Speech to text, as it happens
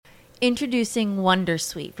Introducing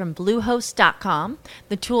Wondersuite from Bluehost.com,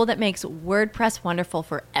 the tool that makes WordPress wonderful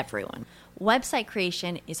for everyone. Website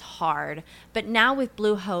creation is hard, but now with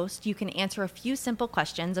Bluehost, you can answer a few simple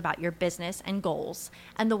questions about your business and goals,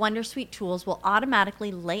 and the Wondersuite tools will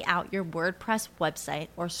automatically lay out your WordPress website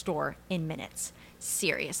or store in minutes.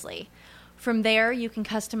 Seriously. From there, you can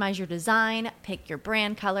customize your design, pick your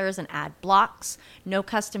brand colors, and add blocks. No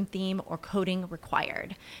custom theme or coding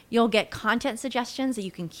required. You'll get content suggestions that you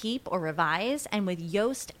can keep or revise, and with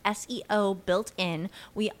Yoast SEO built in,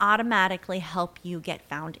 we automatically help you get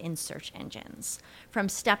found in search engines. From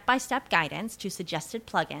step-by-step guidance to suggested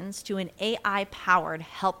plugins to an AI-powered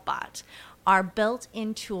help bot, our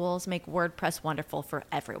built-in tools make WordPress wonderful for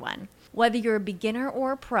everyone. Whether you're a beginner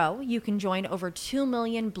or a pro, you can join over 2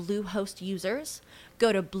 million Bluehost users.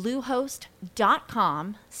 Go to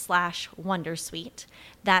bluehost.com/wondersuite.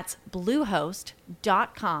 That's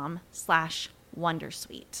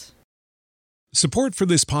bluehost.com/wondersuite. Support for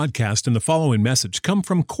this podcast and the following message come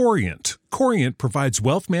from Corient. Corient provides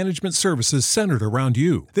wealth management services centered around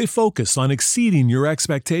you. They focus on exceeding your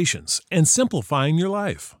expectations and simplifying your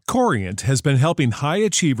life. Corient has been helping high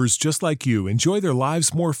achievers just like you enjoy their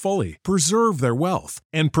lives more fully, preserve their wealth,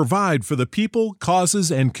 and provide for the people,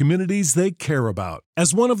 causes, and communities they care about.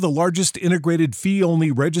 As one of the largest integrated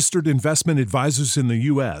fee-only registered investment advisors in the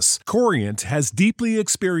U.S., Corient has deeply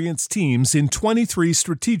experienced teams in 23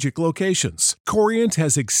 strategic locations. Corient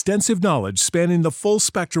has extensive knowledge spanning the full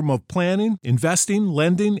spectrum of planning, investing,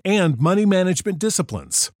 lending, and money management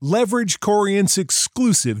disciplines. Leverage Corient's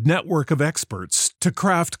exclusive network of experts to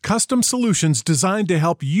craft custom solutions designed to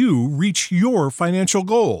help you reach your financial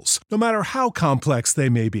goals, no matter how complex they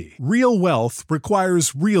may be. Real wealth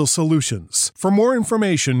requires real solutions. For more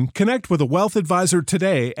information, connect with a wealth advisor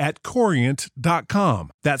today at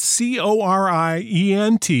Corient.com. That's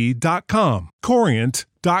Corient.com.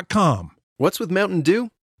 Corient.com. What's with Mountain Dew?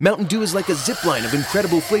 Mountain Dew is like a zipline of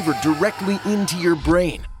incredible flavor directly into your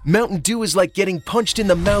brain. Mountain Dew is like getting punched in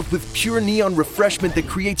the mouth with pure neon refreshment that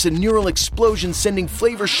creates a neural explosion, sending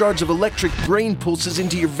flavor shards of electric brain pulses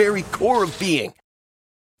into your very core of being.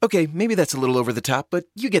 Okay, maybe that's a little over the top, but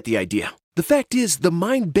you get the idea. The fact is, the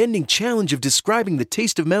mind-bending challenge of describing the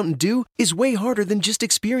taste of Mountain Dew is way harder than just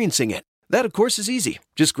experiencing it. That, of course, is easy.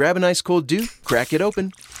 Just grab an ice cold Dew, crack it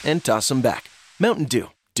open, and toss them back. Mountain Dew.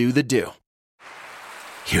 Do the Dew.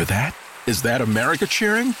 Hear that? Is that America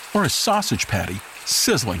cheering or a sausage patty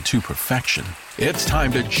sizzling to perfection? It's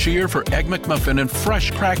time to cheer for Egg McMuffin and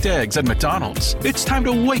fresh cracked eggs at McDonald's. It's time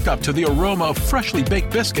to wake up to the aroma of freshly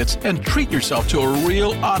baked biscuits and treat yourself to a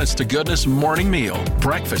real honest-to-goodness morning meal.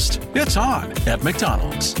 Breakfast. It's on at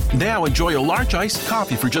McDonald's. Now enjoy a large iced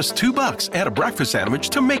coffee for just $2 and a breakfast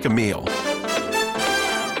sandwich to make a meal.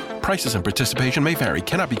 Prices and participation may vary.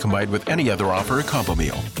 Cannot be combined with any other offer or combo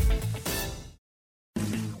meal.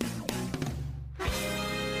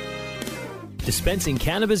 Dispensing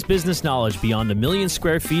cannabis business knowledge beyond a million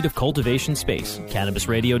square feet of cultivation space,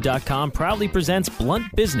 CannabisRadio.com proudly presents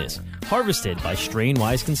Blunt Business, harvested by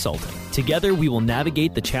Strainwise Consulting. Together, we will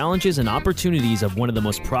navigate the challenges and opportunities of one of the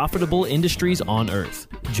most profitable industries on earth.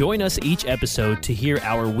 Join us each episode to hear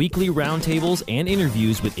our weekly roundtables and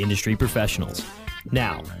interviews with industry professionals.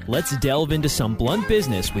 Now, let's delve into some blunt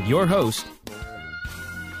business with your host.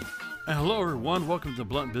 Hello, everyone. Welcome to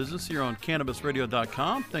Blunt Business here on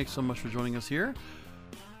CannabisRadio.com. Thanks so much for joining us here.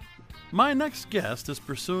 My next guest is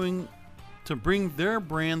pursuing to bring their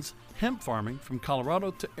brand's hemp farming from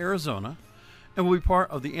Colorado to Arizona and will be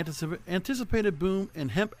part of the anticipated boom in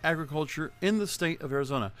hemp agriculture in the state of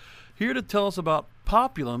Arizona. Here to tell us about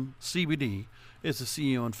Populum CBD is the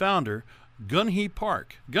CEO and founder, Gunhee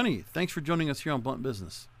Park. Gunhee, thanks for joining us here on Blunt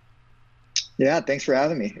Business. Yeah, thanks for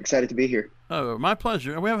having me. Excited to be here. Oh, my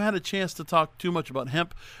pleasure. We haven't had a chance to talk too much about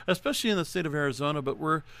hemp, especially in the state of Arizona, but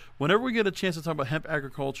whenever we get a chance to talk about hemp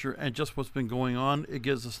agriculture and just what's been going on, it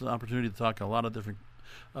gives us an opportunity to talk a lot of different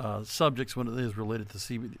subjects when it is related to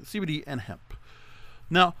CBD and hemp.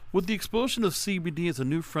 Now, with the explosion of CBD as a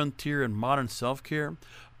new frontier in modern self-care,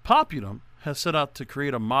 Populum has set out to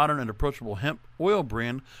create a modern and approachable hemp oil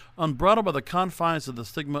brand unbridled by the confines of the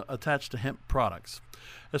stigma attached to hemp products,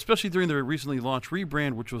 especially during their recently launched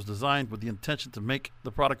rebrand, which was designed with the intention to make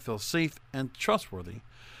the product feel safe and trustworthy,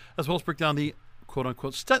 as well as break down the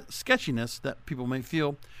quote-unquote sketchiness that people may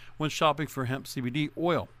feel when shopping for hemp CBD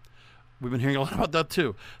oil. We've been hearing a lot about that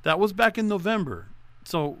too. That was back in November.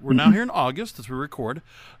 So we're now here in August as we record.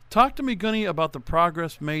 Talk to me, Gunhee, about the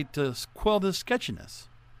progress made to quell this sketchiness.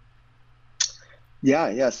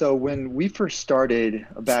 Yeah. So when we first started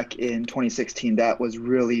back in 2016, that was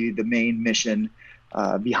really the main mission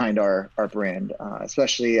behind our brand,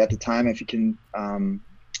 especially at the time. If you can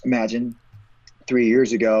imagine 3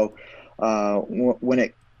 years ago, when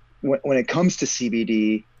it comes to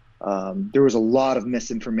CBD, there was a lot of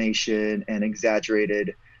misinformation and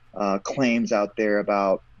exaggerated claims out there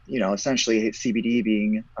about, essentially CBD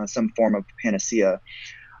being some form of panacea,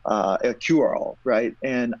 a cure-all, right?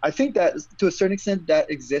 And I think that to a certain extent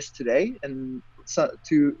that exists today, and so,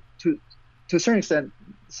 to a certain extent,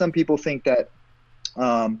 some people think that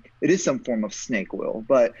it is some form of snake oil.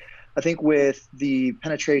 But I think with the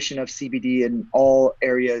penetration of CBD in all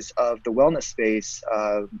areas of the wellness space,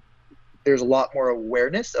 there's a lot more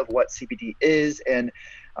awareness of what CBD is, and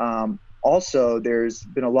also there's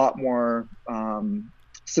been a lot more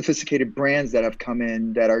sophisticated brands that have come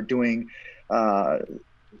in that are doing that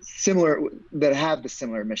have the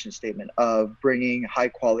similar mission statement of bringing high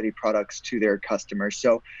quality products to their customers.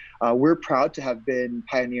 So we're proud to have been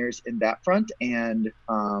pioneers in that front, and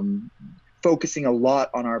focusing a lot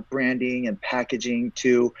on our branding and packaging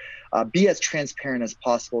to be as transparent as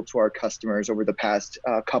possible to our customers over the past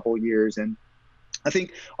couple years. And I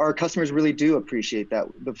think our customers really do appreciate that,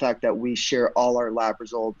 the fact that we share all our lab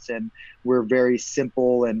results, and we're very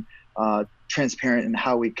simple and transparent in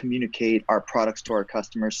how we communicate our products to our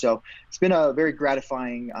customers. So it's been a very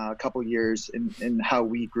gratifying couple years in how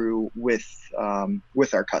we grew with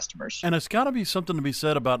our customers. And it's got to be something to be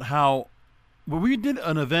said about how, when we did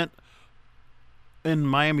an event in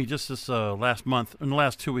Miami just this last month, in the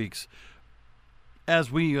last 2 weeks,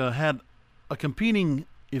 as we had a competing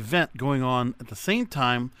event going on at the same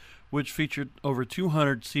time, which featured over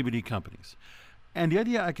 200 CBD companies. And the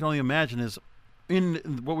idea I can only imagine is, in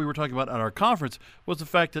what we were talking about at our conference, was the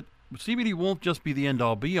fact that CBD won't just be the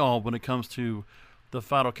end-all be-all when it comes to the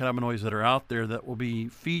phytocannabinoids that are out there that will be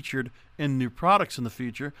featured in new products in the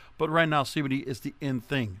future. But right now, CBD is the end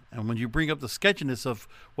thing. And when you bring up the sketchiness of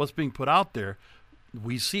what's being put out there,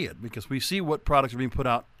 we see it, because we see what products are being put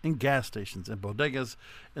out in gas stations and bodegas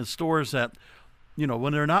and stores that,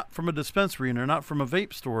 when they're not from a dispensary and they're not from a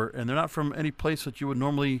vape store and they're not from any place that you would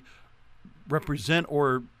normally represent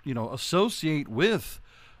or associate with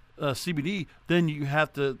CBD, then you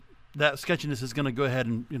have to, that sketchiness is going to go ahead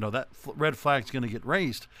and that red flag is going to get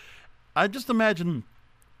raised. I just imagine,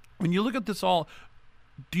 when you look at this all,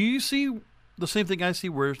 do you see the same thing I see,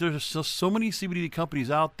 where there's just so many CBD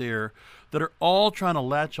companies out there that are all trying to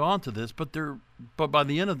latch on to this, but by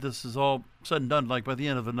the end of this is all said and done, like by the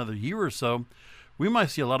end of another year or so, we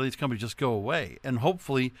might see a lot of these companies just go away, and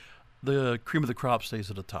hopefully the cream of the crop stays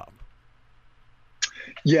at the top.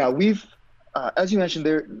 Yeah, we've, as you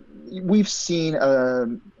mentioned, we've seen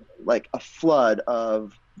like a flood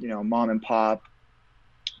of mom and pop,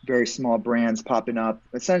 very small brands popping up,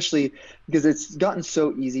 essentially because it's gotten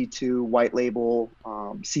so easy to white label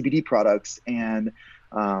CBD products and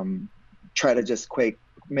try to just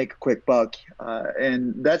make a quick buck,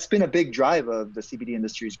 and that's been a big drive of the CBD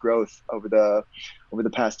industry's growth over the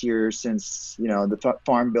past year since the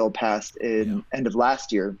Farm Bill passed in end of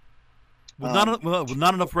last year. With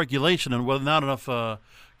not enough regulation and with not enough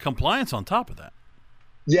compliance on top of that.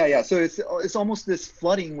 Yeah. So it's almost this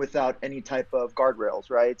flooding without any type of guardrails,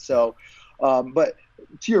 right? So, but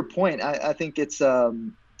to your point, I think it's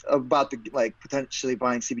about the potentially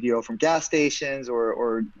buying CBD oil from gas stations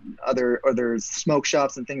or other smoke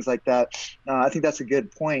shops and things like that. I think that's a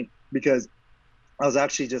good point, because I was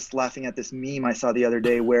actually just laughing at this meme I saw the other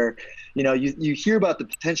day where, you hear about the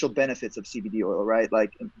potential benefits of CBD oil, right?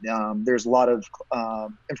 Like there's a lot of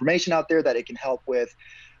information out there that it can help with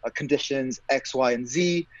conditions X, Y, and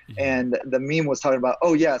Z. And the meme was talking about,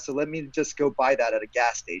 oh yeah, so let me just go buy that at a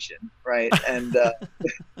gas station, right? And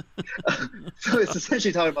so it's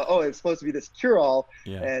essentially talking about, it's supposed to be this cure-all,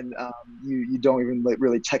 and you don't even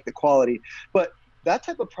really check the quality. But that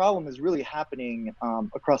type of problem is really happening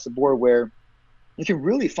across the board, where you can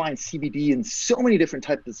really find CBD in so many different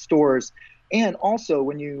types of stores. And also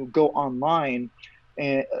when you go online,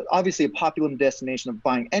 and obviously a popular destination of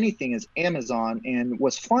buying anything is Amazon. And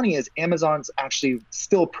what's funny is Amazon's actually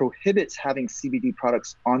still prohibits having CBD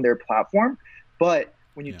products on their platform. But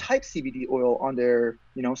when you type CBD oil on their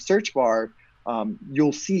search bar,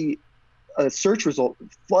 you'll see a search result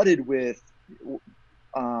flooded with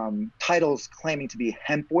titles claiming to be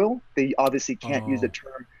hemp oil. They obviously can't use the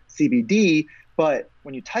term CBD, but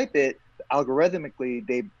when you type it, algorithmically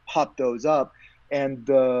they pop those up, and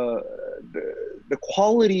the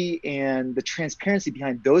quality and the transparency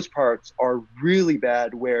behind those products are really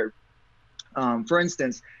bad. Where, for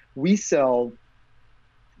instance, we sell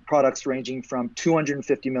products ranging from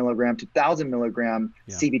 250 milligram to 1,000 milligram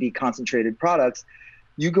CBD concentrated products.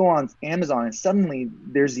 You go on Amazon and suddenly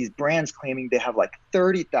there's these brands claiming they have like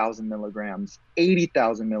 30,000 milligrams,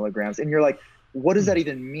 80,000 milligrams, and you're like, what does that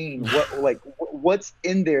even mean? What's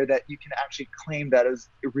in there that you can actually claim that is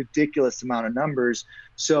a ridiculous amount of numbers?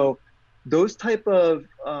 So those type of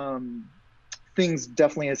things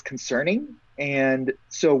definitely is concerning. And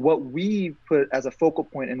so what we put as a focal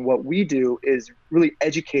point in what we do is really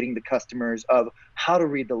educating the customers of how to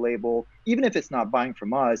read the label, even if it's not buying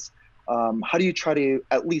from us. How do you try to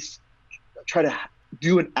at least try to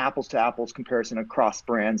do an apples to apples comparison across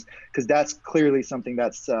brands? Because that's clearly something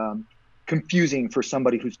that's confusing for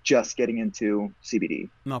somebody who's just getting into CBD.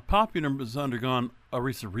 Now, Popular has undergone a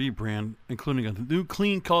recent rebrand, including a new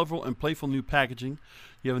clean, colorful, and playful new packaging.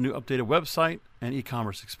 You have a new updated website and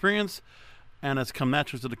e-commerce experience, and has come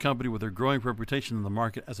natural to the company with their growing reputation in the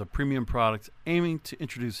market as a premium product aiming to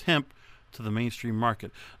introduce hemp to the mainstream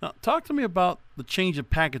market. Now, talk to me about the change of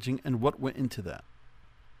packaging and what went into that.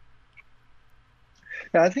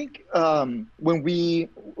 Yeah, I think when we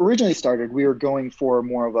originally started, we were going for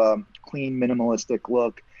more of a clean, minimalistic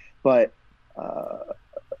look, but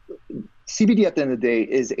CBD at the end of the day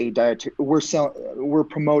is a dietary. We're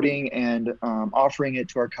promoting and offering it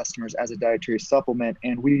to our customers as a dietary supplement,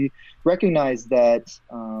 and we recognize that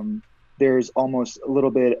there's almost a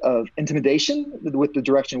little bit of intimidation with the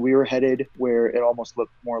direction we were headed, where it almost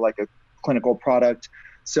looked more like a clinical product.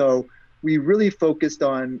 So we really focused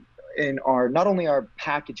on, in our not only our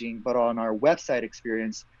packaging but on our website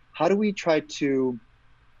experience, how do we try to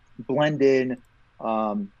blend in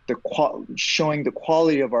showing the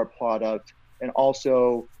quality of our product, and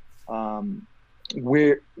also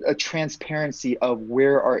where a transparency of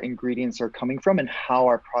where our ingredients are coming from and how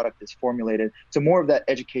our product is formulated. So more of that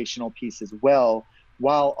educational piece as well,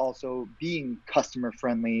 while also being customer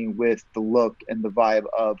friendly with the look and the vibe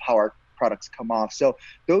of how our products come off. So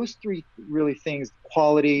those three really things: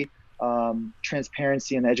 quality,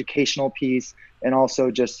 transparency, and the educational piece, and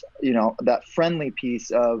also just, that friendly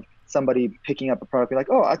piece of somebody picking up a product, be like,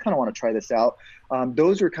 oh, I kind of want to try this out.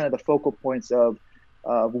 Those are kind of the focal points of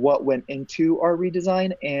what went into our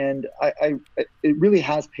redesign, and it really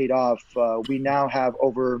has paid off. We now have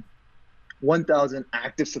over 1,000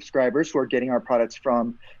 active subscribers who are getting our products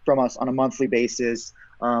from us on a monthly basis.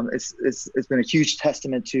 It's been a huge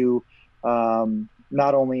testament to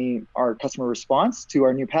not only our customer response to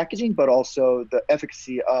our new packaging, but also the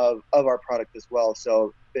efficacy of our product as well.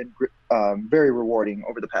 So it's been very rewarding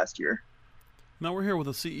over the past year. Now we're here with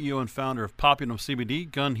the CEO and founder of Popular CBD,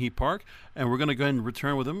 Gun He Park, and we're going to go ahead and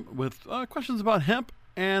return with him with questions about hemp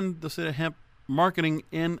and the state of hemp marketing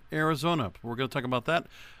in Arizona. We're going to talk about that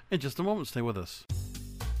in just a moment. Stay with us.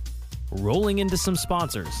 Rolling into some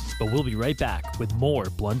sponsors, but we'll be right back with more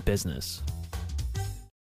Blunt Business.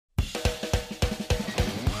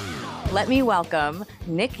 Let me welcome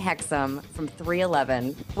Nick Hexum from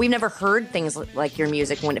 311. We've never heard things like your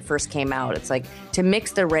music when it first came out. It's like to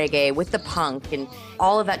mix the reggae with the punk and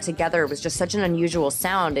all of that together was just such an unusual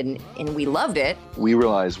sound, and we loved it. We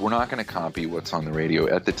realized we're not going to copy what's on the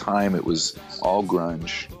radio. At the time, it was all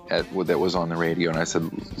grunge that was on the radio, and I said,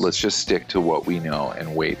 let's just stick to what we know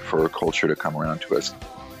and wait for a culture to come around to us.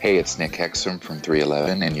 Hey, it's Nick Hexum from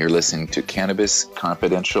 311, and you're listening to Cannabis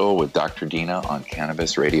Confidential with Dr. Dina on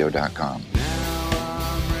CannabisRadio.com.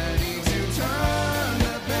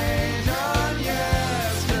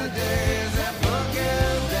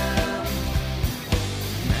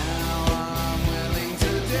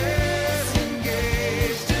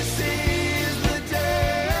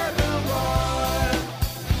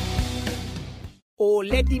 Oh,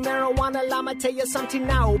 let the marijuana llama tell you something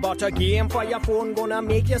now about a game for your phone gonna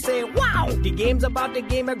make you say, wow! The game's about the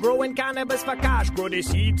game of growing cannabis for cash. Grow the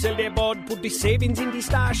seed, sell the bud, put the savings in the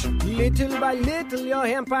stash. Little by little, your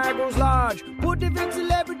empire grows large. Put the big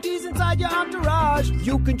celebrities inside your entourage.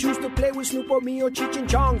 You can choose to play with Snoop or me or Cheech and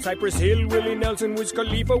Chong, Cypress Hill, Willie Nelson, Wiz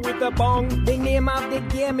Khalifa with a bong. The name of the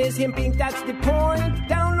game is Hemp Inc., that's the point.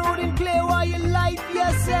 Download and play while you light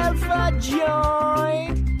yourself a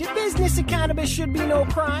joint. The business of cannabis should be no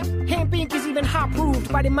crime. Hemp Inc. is even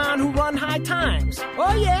hot-proofed by the man who run High Times.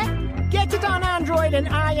 Oh yeah? Get it on Android and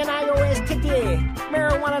iOS today.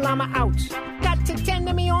 Marijuana llama out. Got to tend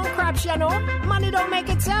to me own crops, you know. Money don't make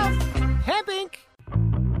itself. Hemp Inc.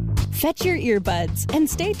 Fetch your earbuds and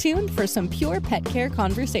stay tuned for some pure pet care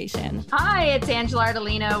conversation. Hi, it's Angela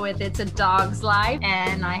Ardolino with It's a Dog's Life,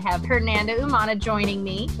 and I have Hernanda Umana joining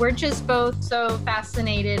me. We're just both so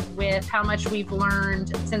fascinated with how much we've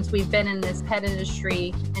learned since we've been in this pet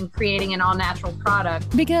industry and creating an all-natural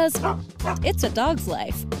product. Because it's a dog's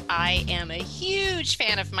life. I am a huge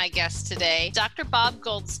fan of my guest today, Dr. Bob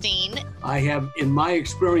Goldstein. I have, in my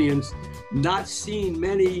experience, not seen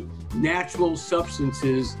many natural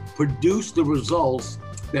substances produce the results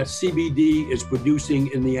that CBD is producing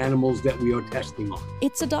in the animals that we are testing on.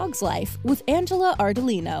 It's a Dog's Life with Angela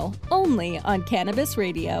Ardolino, only on Cannabis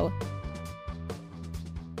Radio.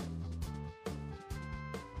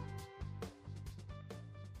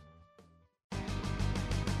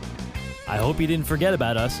 I hope you didn't forget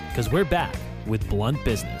about us, because we're back with Blunt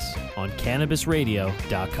Business on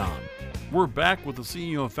CannabisRadio.com. We're back with the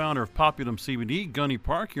CEO and founder of Populum CBD, Gunny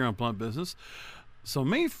Park, here on Blunt Business. So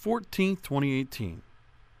May 14th, 2018,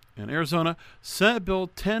 in Arizona, Senate Bill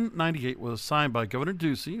 1098 was signed by Governor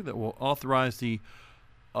Ducey that will authorize the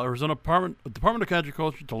Arizona Department of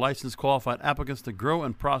Agriculture to license qualified applicants to grow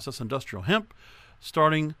and process industrial hemp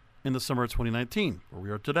starting in the summer of 2019, where we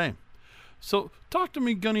are today. So talk to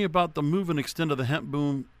me, Gunny, about the move and extend of the hemp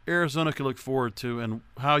boom Arizona can look forward to, and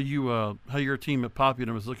how your team at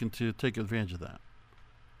Populum is looking to take advantage of that.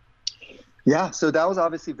 Yeah, so that was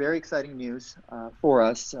obviously very exciting news for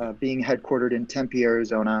us, being headquartered in Tempe,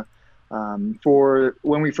 Arizona. For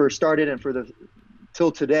when we first started and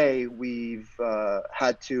till today, we've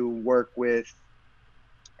had to work with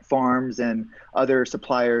farms and other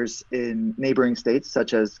suppliers in neighboring states,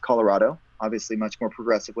 such as Colorado. Obviously much more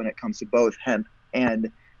progressive when it comes to both hemp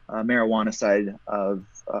and marijuana side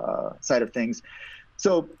of things.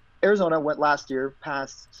 So Arizona went last year,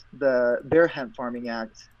 passed their hemp farming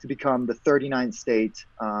act to become the 39th state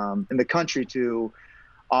in the country to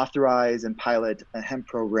authorize and pilot a hemp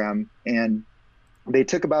program. And they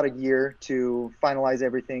took about a year to finalize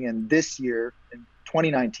everything. And this year, in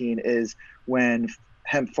 2019, is when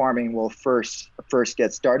hemp farming will first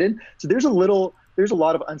get started. So there's a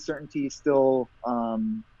lot of uncertainty still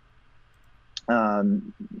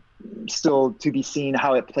to be seen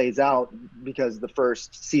how it plays out, because the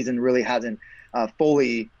first season really hasn't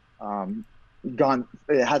fully gone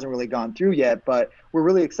through yet. But we're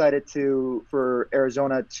really excited for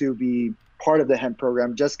Arizona to be part of the hemp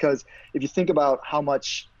program, just because if you think about how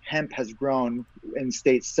much hemp has grown in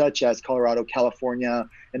states such as Colorado, California,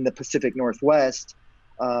 and the Pacific Northwest,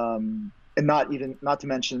 and not to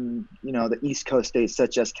mention, the East Coast states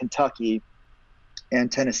such as Kentucky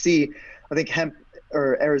and Tennessee, I think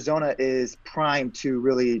Arizona is primed to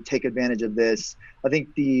really take advantage of this. I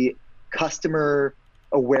think the customer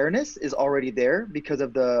awareness is already there because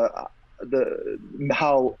of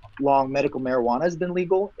how long medical marijuana has been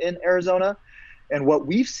legal in Arizona. And what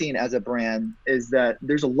we've seen as a brand is that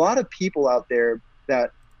there's a lot of people out there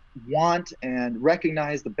that want and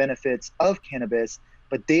recognize the benefits of cannabis,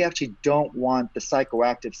 but they actually don't want the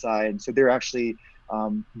psychoactive side. So they're actually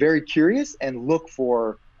very curious and look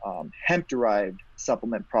for hemp-derived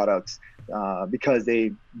supplement products because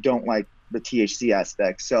they don't like the THC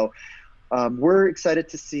aspect. So we're excited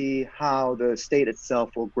to see how the state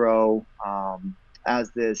itself will grow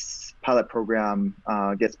as this pilot program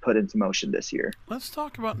gets put into motion this year. Let's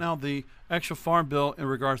talk about now the actual farm bill in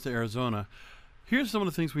regards to Arizona. Here's some of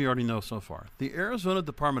the things we already know so far. The Arizona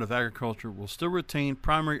Department of Agriculture will still retain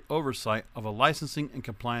primary oversight of a licensing and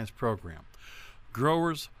compliance program.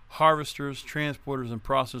 Growers, harvesters, transporters, and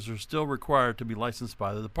processors are still required to be licensed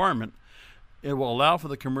by the department. It will allow for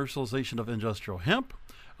the commercialization of industrial hemp,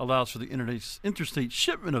 allows for the interstate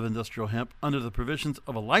shipment of industrial hemp under the provisions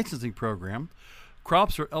of a licensing program.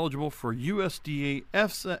 Crops are eligible for USDA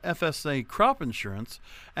FSA crop insurance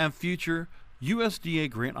and future USDA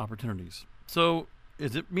grant opportunities. So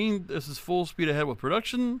does it mean this is full speed ahead with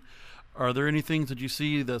production? Are there any things that you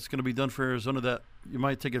see that's going to be done for Arizona that you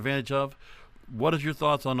might take advantage of? What is your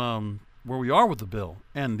thoughts on where we are with the bill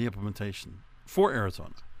and the implementation for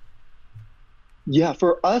Arizona? Yeah,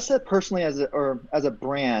 for us personally as a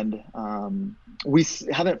brand, we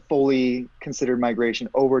haven't fully considered migration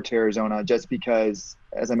over to Arizona just because,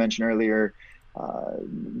 as I mentioned earlier,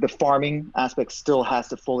 the farming aspect still has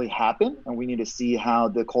to fully happen, and we need to see how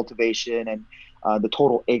the cultivation and the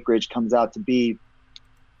total acreage comes out to be.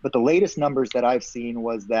 But the latest numbers that I've seen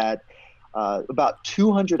was that about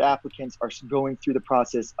 200 applicants are going through the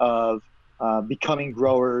process of becoming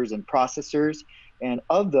growers and processors. And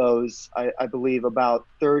of those, I believe about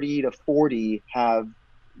 30 to 40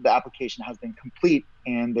 the application has been complete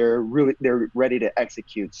and they're ready to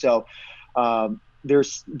execute. So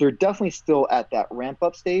they're definitely still at that ramp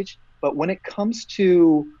up stage. But when it comes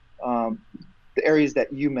to the areas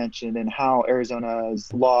that you mentioned and how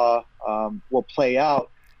Arizona's law will play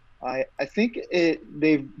out, I think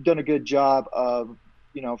they've done a good job of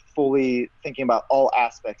fully thinking about all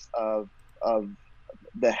aspects of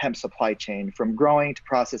the hemp supply chain, from growing to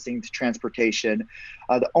processing to transportation.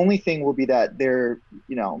 The only thing will be that they're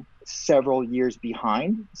several years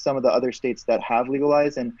behind some of the other states that have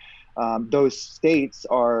legalized, and those states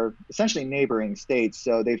are essentially neighboring states.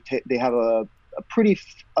 So they have a a pretty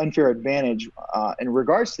unfair advantage in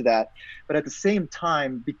regards to that. But at the same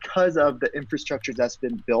time, because of the infrastructure that's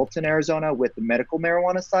been built in Arizona with the medical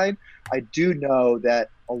marijuana side, I do know that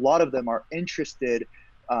a lot of them are interested,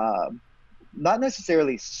 not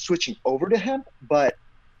necessarily switching over to hemp, but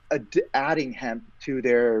adding hemp to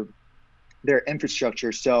their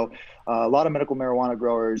infrastructure. So a lot of medical marijuana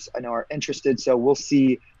growers I know are interested. So we'll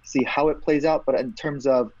see how it plays out. But in terms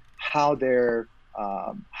of how they've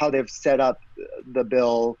set up the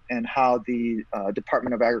bill and how the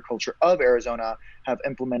Department of Agriculture of Arizona have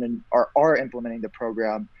implemented or are implementing the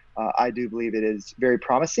program, I do believe it is very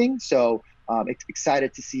promising. So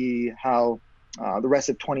excited to see how the rest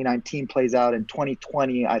of 2019 plays out. And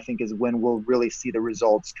 2020, I think, is when we'll really see the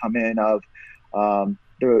results come in of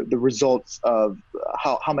the results of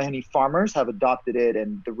how many farmers have adopted it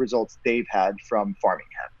and the results they've had from farming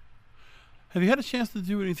hemp. Have you had a chance to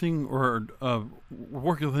do anything or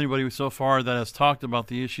working with anybody so far that has talked about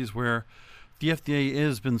the issues where the FDA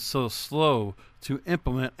has been so slow to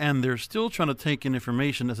implement, and they're still trying to take in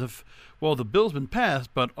information as if, well, the bill's been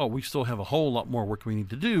passed, but we still have a whole lot more work we need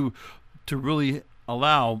to do to really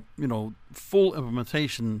allow, full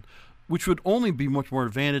implementation, which would only be much more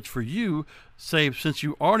advantage for you, say, since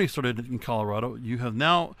you already started in Colorado, you have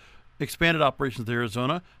now expanded operations to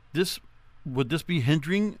Arizona. Would this be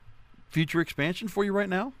hindering future expansion for you right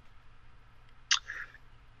now?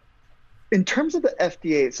 In terms of the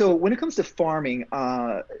FDA, so when it comes to farming,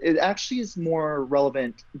 it actually is more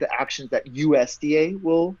relevant the actions that USDA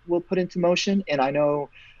will put into motion. And I know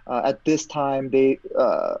at this time, they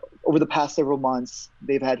over the past several months,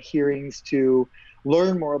 they've had hearings to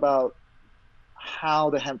learn more about how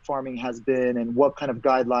the hemp farming has been and what kind of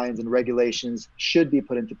guidelines and regulations should be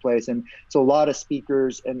put into place. And so a lot of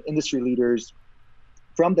speakers and industry leaders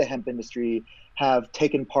from the hemp industry have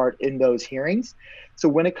taken part in those hearings. So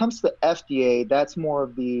when it comes to the FDA, that's more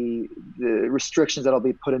of the restrictions that'll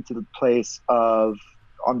be put into the place on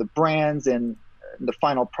the brands and the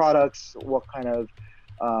final products, what kind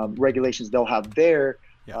of regulations they'll have there.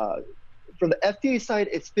 Yeah. From the FDA side,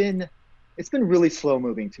 it's been really slow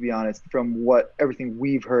moving, to be honest, from everything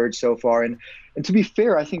we've heard so far. And to be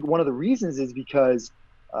fair, I think one of the reasons is because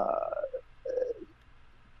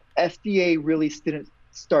FDA really didn't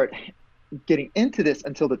start getting into this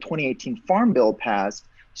until the 2018 Farm Bill passed.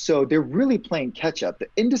 So they're really playing catch up. The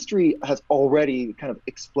industry has already kind of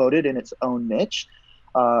exploded in its own niche.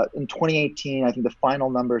 In 2018, I think the final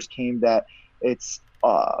numbers came that it's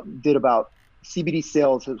did about CBD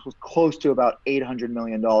sales was close to about $800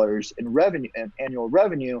 million in revenue and annual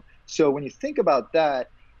revenue. So when you think about that,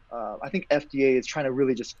 I think FDA is trying to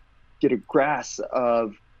really just get a grasp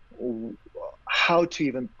of how to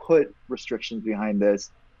even put restrictions behind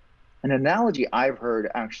this. An analogy I've heard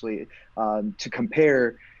actually to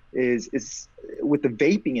compare is with the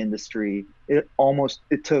vaping industry. It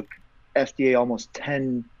took FDA almost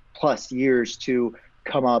 10 plus years to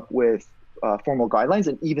come up with formal guidelines,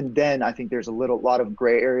 and even then, I think there's a lot of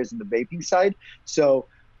gray areas in the vaping side. So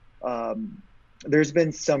there's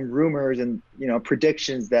been some rumors and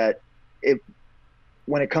predictions that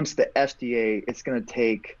when it comes to the FDA, it's going to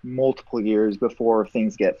take multiple years before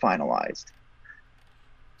things get finalized.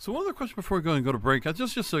 So one other question before we go to break, I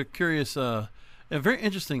just curious and very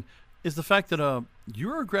interesting is the fact that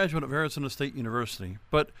you're a graduate of Arizona State University,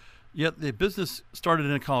 but yet the business started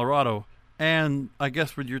in Colorado. And I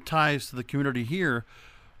guess with your ties to the community here,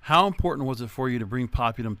 how important was it for you to bring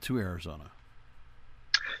Populum to Arizona?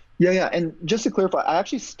 Yeah. And just to clarify, I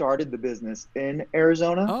actually started the business in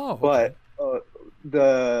Arizona, but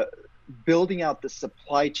the building out the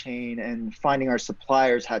supply chain and finding our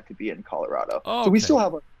suppliers had to be in Colorado. So we still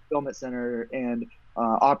have a fulfillment center and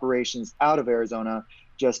operations out of Arizona.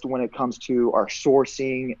 Just when it comes to our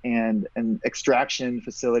sourcing and extraction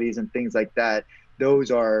facilities and things like that,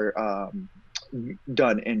 those are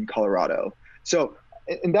done in Colorado. So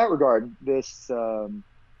in that regard, this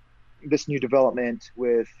new development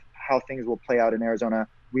with how things will play out in Arizona,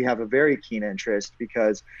 we have a very keen interest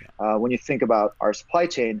because when you think about our supply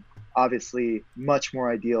chain, obviously much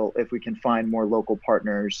more ideal if we can find more local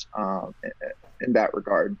partners in that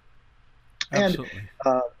regard. Absolutely.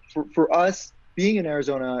 And for us, being in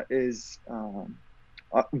Arizona is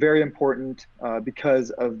very important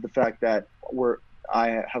because of the fact that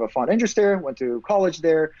I have a fond interest there, went to college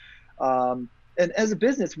there. And as a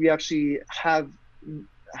business, we actually have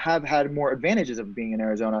had more advantages of being in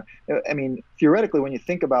Arizona. I mean, theoretically, when you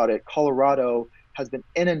think about it, Colorado has been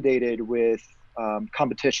inundated with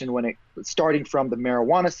competition starting from the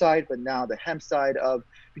marijuana side, but now the hemp side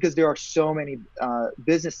because there are so many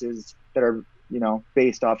businesses that are,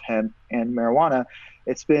 based off hemp and marijuana.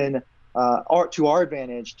 It's been to our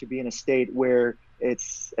advantage to be in a state where it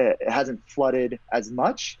hasn't flooded as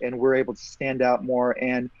much, and we're able to stand out more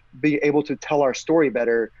and be able to tell our story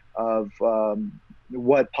better of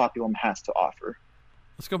what Populum has to offer.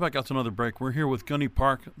 Let's go back out to another break. We're here with Gunny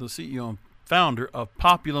Park, the CEO and founder of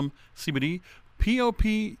Populum CBD,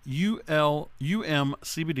 Populum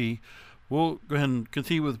CBD. We'll go ahead and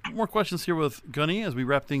continue with more questions here with Gunny as we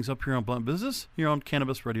wrap things up here on Blunt Business here on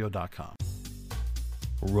CannabisRadio.com.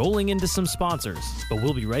 Rolling into some sponsors, but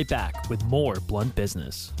we'll be right back with more Blunt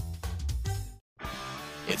Business.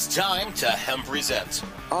 It's time to Hemp Presents.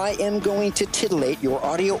 I am going to titillate your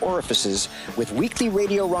audio orifices with weekly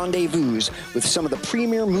radio rendezvous with some of the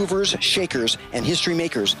premier movers, shakers, and history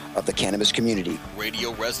makers of the cannabis community.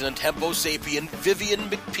 Radio resident Hempo sapien Vivian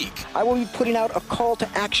McPeak. I will be putting out a call to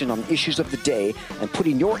action on issues of the day and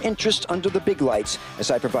putting your interest under the big lights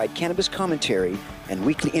as I provide cannabis commentary and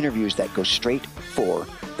weekly interviews that go straight for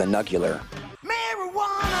the nugular.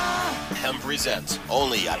 Marijuana! Hemp Presents,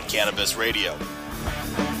 only on Cannabis Radio.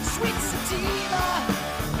 Sweet sativa,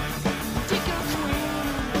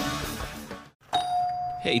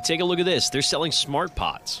 Hey, take a look at this. They're selling smart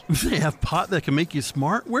pots. They have pot that can make you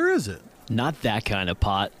smart? Where is it? Not that kind of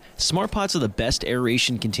pot. Smart pots are the best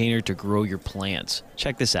aeration container to grow your plants.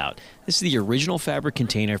 Check this out. This is the original fabric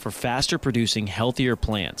container for faster producing, healthier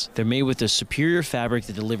plants. They're made with a superior fabric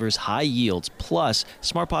that delivers high yields. Plus,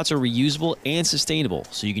 smart pots are reusable and sustainable,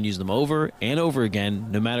 so you can use them over and over again,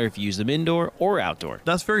 no matter if you use them indoor or outdoor.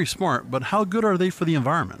 That's very smart, but how good are they for the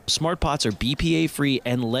environment? Smart pots are BPA-free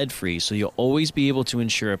and lead-free, so you'll always be able to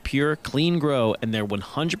ensure a pure, clean grow, and they're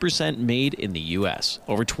 100% made in the U.S.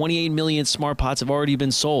 Over 28 million smart pots have already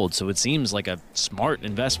been sold, so it seems like a smart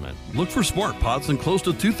investment. Look for smart pots in close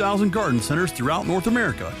to 2,000 garden centers throughout North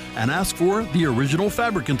America and ask for the original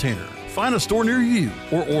fabric container. Find a store near you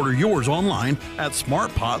or order yours online at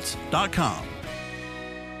smartpots.com.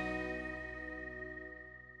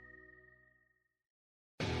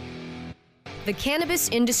 The cannabis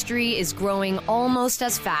industry is growing almost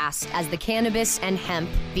as fast as the cannabis and hemp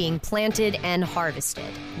being planted and harvested.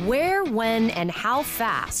 Where, when, and how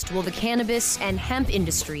fast will the cannabis and hemp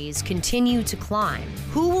industries continue to climb?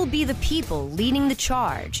 Who will be the people leading the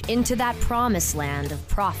charge into that promised land of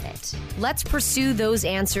profit? Let's pursue those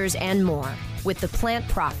answers and more with the Plant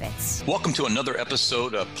Profits. Welcome to another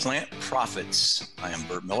episode of Plant Profits. I am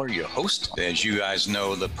Bert Miller, your host. As you guys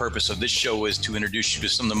know, the purpose of this show is to introduce you to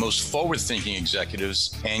some of the most forward-thinking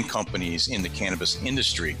executives and companies in the cannabis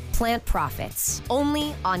industry. Plant Profits,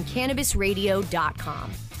 only on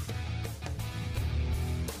CannabisRadio.com.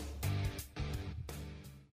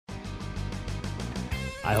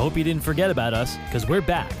 I hope you didn't forget about us, because we're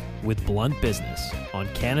back with Blunt Business on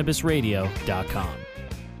CannabisRadio.com.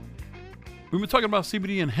 We've been talking about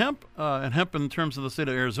CBD and hemp in terms of the state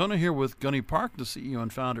of Arizona here with Gunny Park, the CEO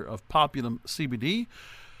and founder of Populum CBD.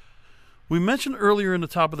 We mentioned earlier in the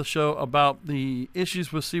top of the show about the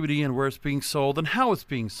issues with CBD and where it's being sold and how it's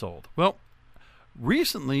being sold. Well,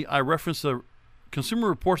 recently I referenced a Consumer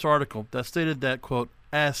Reports article that stated that, quote,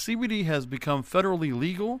 as CBD has become federally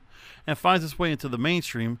legal and finds its way into the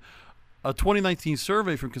mainstream, a 2019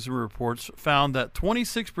 survey from Consumer Reports found that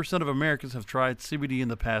 26% of Americans have tried CBD in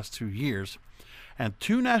the past 2 years. And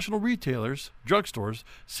two national retailers, drugstores,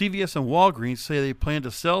 CVS and Walgreens, say they plan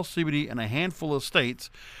to sell CBD in a handful of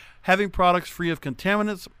states, having products free of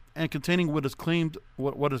contaminants and containing what is claimed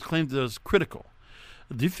as critical.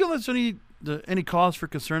 Do you feel there's any cause for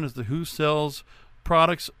concern as to who sells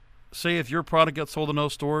products? Say if your product gets sold in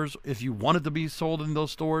those stores, if you want it to be sold in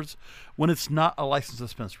those stores, when it's not a licensed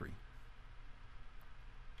dispensary?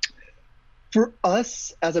 For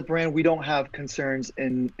us as a brand, we don't have concerns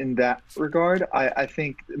in that regard. I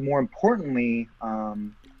think more importantly,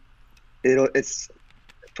 it's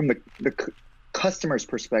from the customer's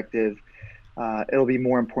perspective, it'll be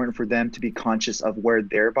more important for them to be conscious of where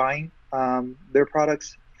they're buying their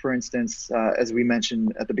products. For instance, as we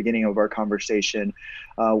mentioned at the beginning of our conversation,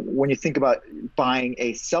 when you think about buying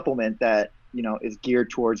a supplement that is geared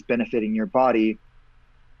towards benefiting your body,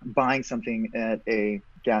 buying something at a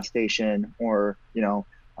gas station or a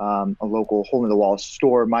local hole-in-the-wall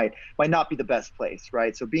store might not be the best place,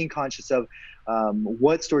 right? So being conscious of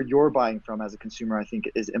what store you're buying from as a consumer, I think,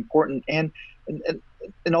 is important, and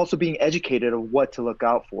also being educated of what to look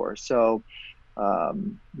out for. So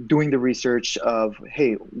doing the research of,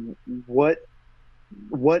 hey, what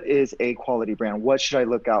is a quality brand? What should I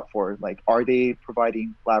look out for? Like, are they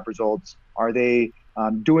providing lab results? Are they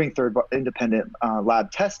doing independent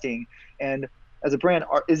lab testing? And as a brand,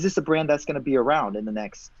 is this a brand that's going to be around in the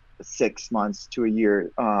next 6 months to a year?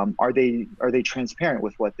 Are they transparent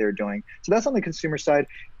with what they're doing? So that's on the consumer side.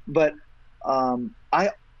 But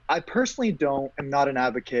I personally am not an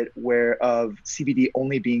advocate of CBD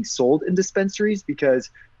only being sold in dispensaries, because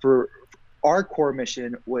for our core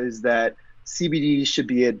mission was that CBD should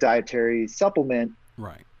be a dietary supplement,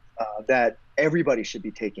 right? That everybody should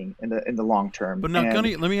be taking in the long term. But now,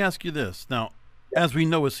 Gunny, let me ask you this. Now, as we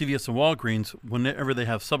know with CVS and Walgreens, whenever they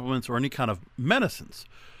have supplements or any kind of medicines,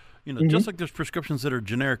 just like there's prescriptions that are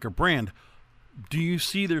generic or brand, do you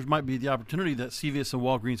see there might be the opportunity that CVS and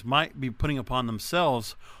Walgreens might be putting upon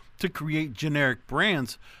themselves to create generic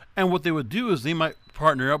brands? And what they would do is they might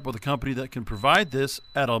partner up with a company that can provide this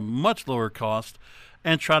at a much lower cost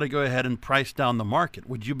and try to go ahead and price down the market.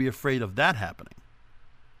 Would you be afraid of that happening?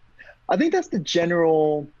 I think that's the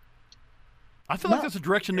general... I feel like that's the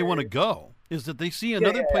direction they want to go, is that they see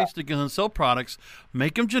another place to go and sell products,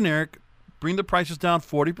 make them generic, bring the prices down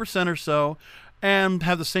 40% or so, and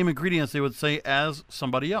have the same ingredients, they would say, as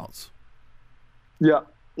somebody else. Yeah.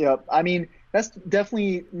 I mean, that's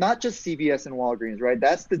definitely not just CVS and Walgreens, right?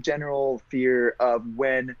 That's the general fear of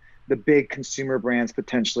when the big consumer brands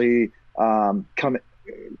potentially come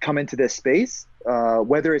into this space,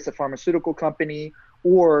 whether it's a pharmaceutical company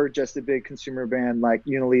or just a big consumer brand like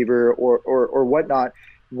Unilever or whatnot.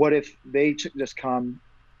 What if they just come,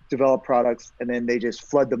 develop products, and then they just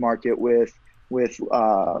flood the market with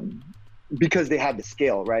because they have the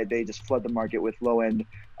scale, right? They just flood the market with low-end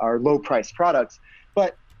or low-priced products.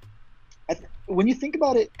 But when you think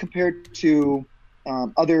about it compared to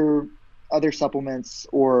other supplements,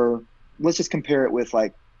 or let's just compare it with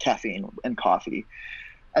like caffeine and coffee,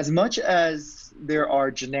 as much as there are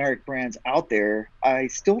generic brands out there, I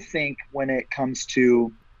still think when it comes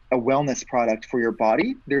to a wellness product for your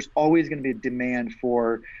body, there's always going to be a demand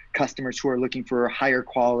for customers who are looking for higher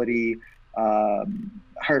quality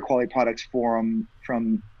products from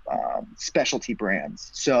specialty brands.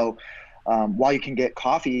 So while you can get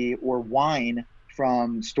coffee or wine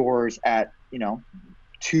from stores at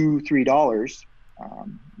 $2-3,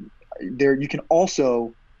 there you can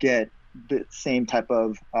also get the same type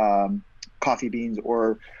of coffee beans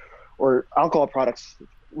or alcohol products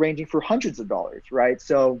ranging for hundreds of dollars, right?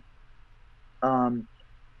 So to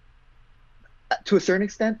a certain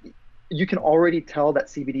extent, you can already tell that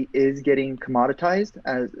CBD is getting commoditized,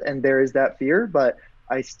 and there is that fear. But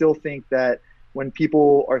I still think that when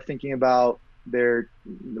people are thinking about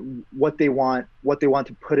what they want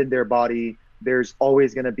to put in their body, there's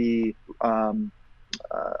always going to be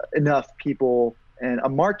enough people and a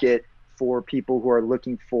market for people who are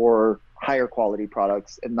looking for higher quality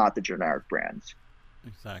products and not the generic brands.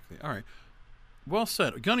 Exactly. All right. Well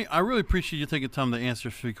said. Gunny, I really appreciate you taking time to answer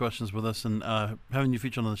a few questions with us and having you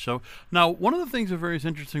featured on the show. Now, one of the things that is very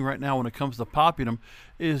interesting right now when it comes to Populum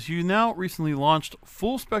is you now recently launched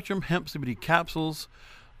full spectrum hemp CBD capsules,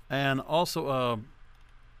 and also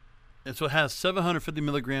so it has 750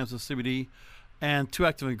 milligrams of CBD and 2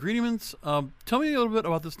 active ingredients. Tell me a little bit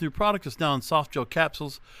about this new product. It's now in soft gel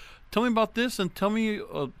capsules. Tell me about this, and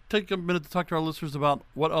take a minute to talk to our listeners about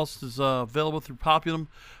what else is available through Populum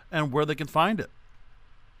and where they can find it.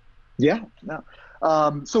 Yeah.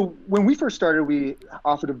 So when we first started, we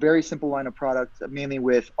offered a very simple line of products, mainly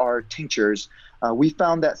with our tinctures. We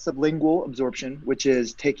found that sublingual absorption, which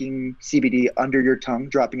is taking CBD under your tongue,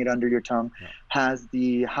 dropping it under your tongue, has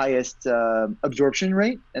the highest absorption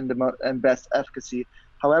rate and best efficacy.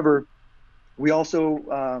 However, we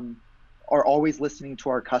also are always listening to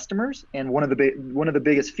our customers, and one of the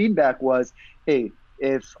biggest feedback was, hey,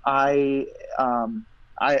 if I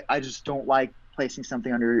just don't like placing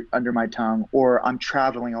something under my tongue, or I'm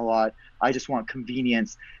traveling a lot, I just want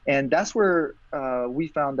convenience. And that's where we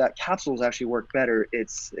found that capsules actually work better.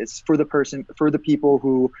 It's for the people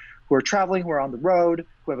who are traveling, who are on the road,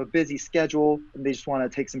 who have a busy schedule, and they just want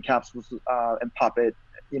to take some capsules and pop it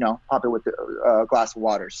with a glass of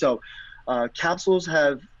water. So capsules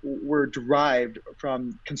were derived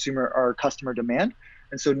from customer demand,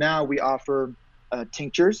 and so now we offer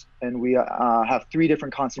tinctures, and we have 3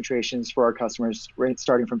 different concentrations for our customers,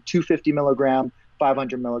 starting from 250 milligram,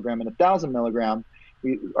 500 milligram, and 1,000 milligram.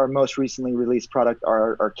 Our most recently released product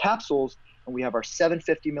are capsules, and we have our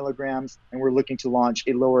 750 milligrams, and we're looking to launch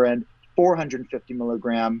a lower end 450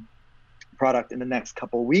 milligram product in the next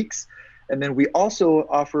couple of weeks. And then we also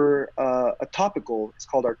offer a topical. It's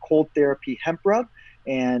called our Cold Therapy Hemp Rub,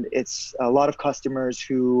 and it's a lot of customers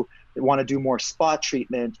who want to do more spot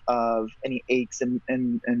treatment of any aches and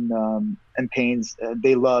pains.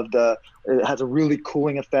 They love it has a really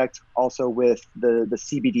cooling effect also with the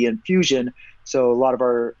CBD infusion. So a lot of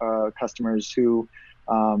our customers who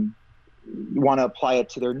want to apply it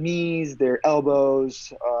to their knees, their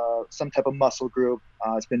elbows, some type of muscle group.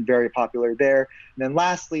 It's been very popular there. And then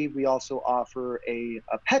lastly, we also offer a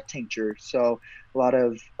pet tincture. So a lot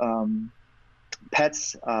of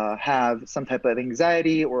pets have some type of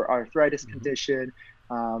anxiety or arthritis condition,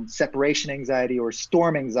 separation anxiety or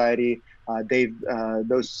storm anxiety.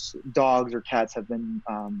 Those dogs or cats have been,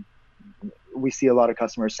 we see a lot of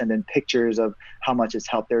customers send in pictures of how much it's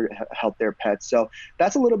helped their pets. So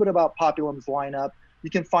that's a little bit about Populum's lineup. You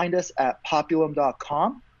can find us at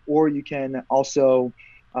populum.com, or you can also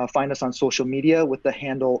find us on social media with the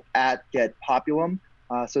handle @GetPopulum.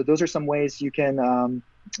 So those are some ways you can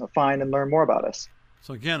find and learn more about us.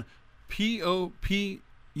 So again,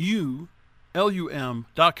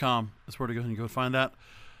 populum.com is where to go and go find that.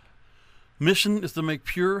 Mission is to make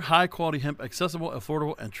pure, high-quality hemp accessible,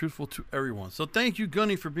 affordable, and truthful to everyone. So thank you,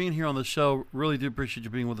 Gunny, for being here on the show. Really do appreciate you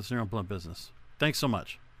being with us here on Blunt Business. Thanks so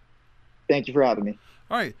much. Thank you for having me.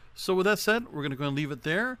 All right. So with that said, we're going to go and leave it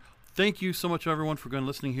there. Thank you so much, everyone, for going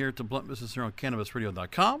listening here to Blunt Business here on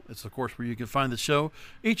CannabisRadio.com. It's, of course, where you can find the show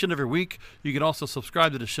each and every week. You can also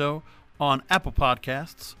subscribe to the show on Apple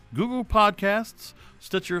Podcasts, Google Podcasts,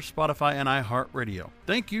 Stitcher, Spotify, and iHeartRadio.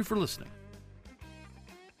 Thank you for listening.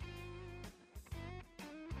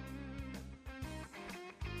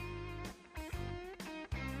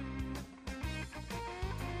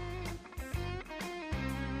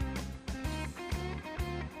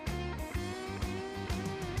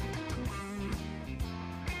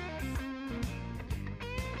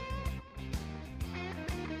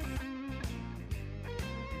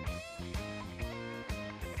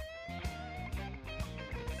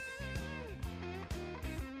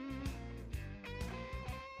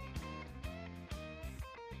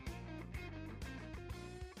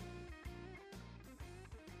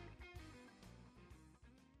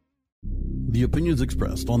 The opinions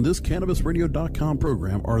expressed on this CannabisRadio.com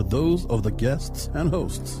program are those of the guests and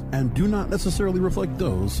hosts and do not necessarily reflect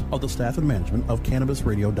those of the staff and management of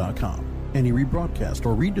CannabisRadio.com. Any rebroadcast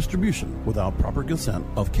or redistribution without proper consent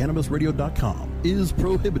of CannabisRadio.com is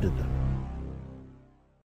prohibited.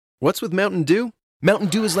 What's with Mountain Dew? Mountain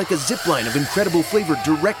Dew is like a zipline of incredible flavor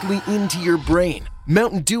directly into your brain.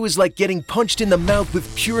 Mountain Dew is like getting punched in the mouth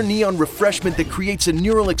with pure neon refreshment that creates a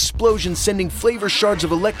neural explosion, sending flavor shards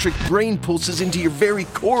of electric brain pulses into your very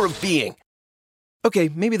core of being. Okay,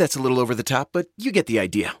 maybe that's a little over the top, but you get the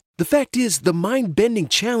idea. The fact is, the mind-bending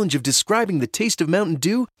challenge of describing the taste of Mountain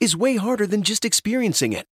Dew is way harder than just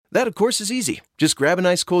experiencing it. That, of course, is easy. Just grab an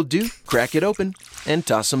ice cold Dew, crack it open, and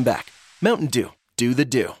toss them back. Mountain Dew. Do the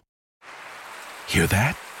Dew. Hear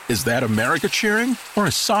that? Is that America cheering or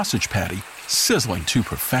a sausage patty sizzling to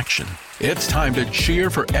perfection? It's time to cheer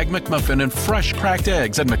for Egg McMuffin and fresh cracked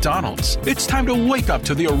eggs at McDonald's. It's time to wake up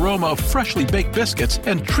to the aroma of freshly baked biscuits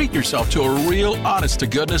and treat yourself to a real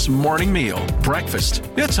honest-to-goodness morning meal. Breakfast,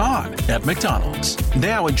 it's on at McDonald's.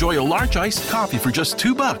 Now enjoy a large iced coffee for just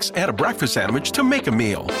 $2 and a breakfast sandwich to make a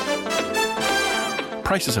meal.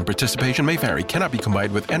 Prices and participation may vary. Cannot be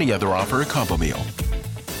combined with any other offer or combo meal.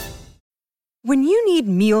 When you need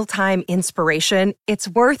mealtime inspiration, it's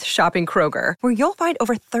worth shopping Kroger, where you'll find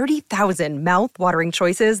over 30,000 mouth-watering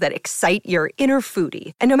choices that excite your inner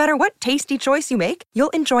foodie. And no matter what tasty choice you make,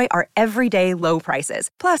 you'll enjoy our everyday low prices,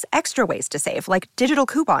 plus extra ways to save, like digital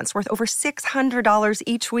coupons worth over $600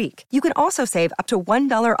 each week. You can also save up to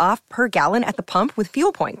 $1 off per gallon at the pump with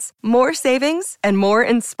fuel points. More savings and more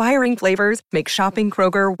inspiring flavors make shopping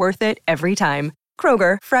Kroger worth it every time.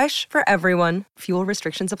 Kroger, fresh for everyone. Fuel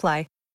restrictions apply.